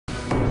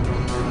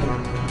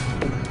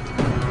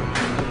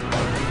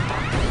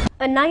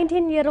A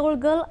 19-year-old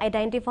girl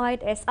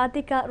identified as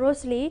Atikah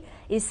Rosli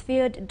is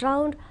feared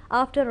drowned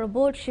after a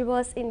boat she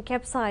was in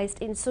capsized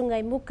in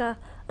Sungai Mukah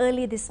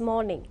early this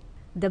morning.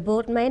 The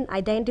boatman,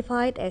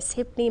 identified as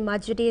Hipni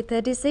Majedi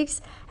 36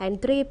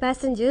 and 3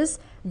 passengers,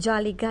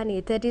 Jali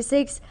Ghani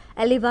 36,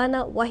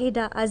 Elivana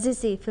Wahida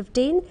Azizi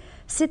 15,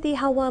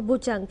 Sitihawa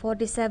Bujang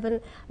 47,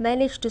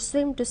 managed to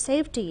swim to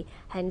safety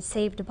and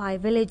saved by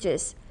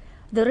villagers.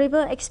 The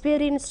river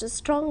experienced a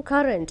strong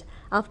current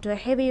after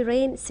heavy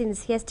rain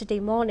since yesterday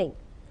morning.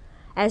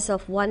 As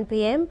of 1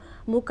 p.m.,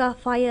 Mukah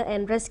Fire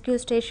and Rescue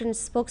Station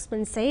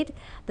spokesman said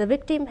the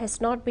victim has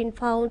not been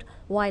found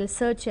while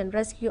search and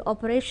rescue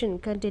operation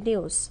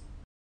continues.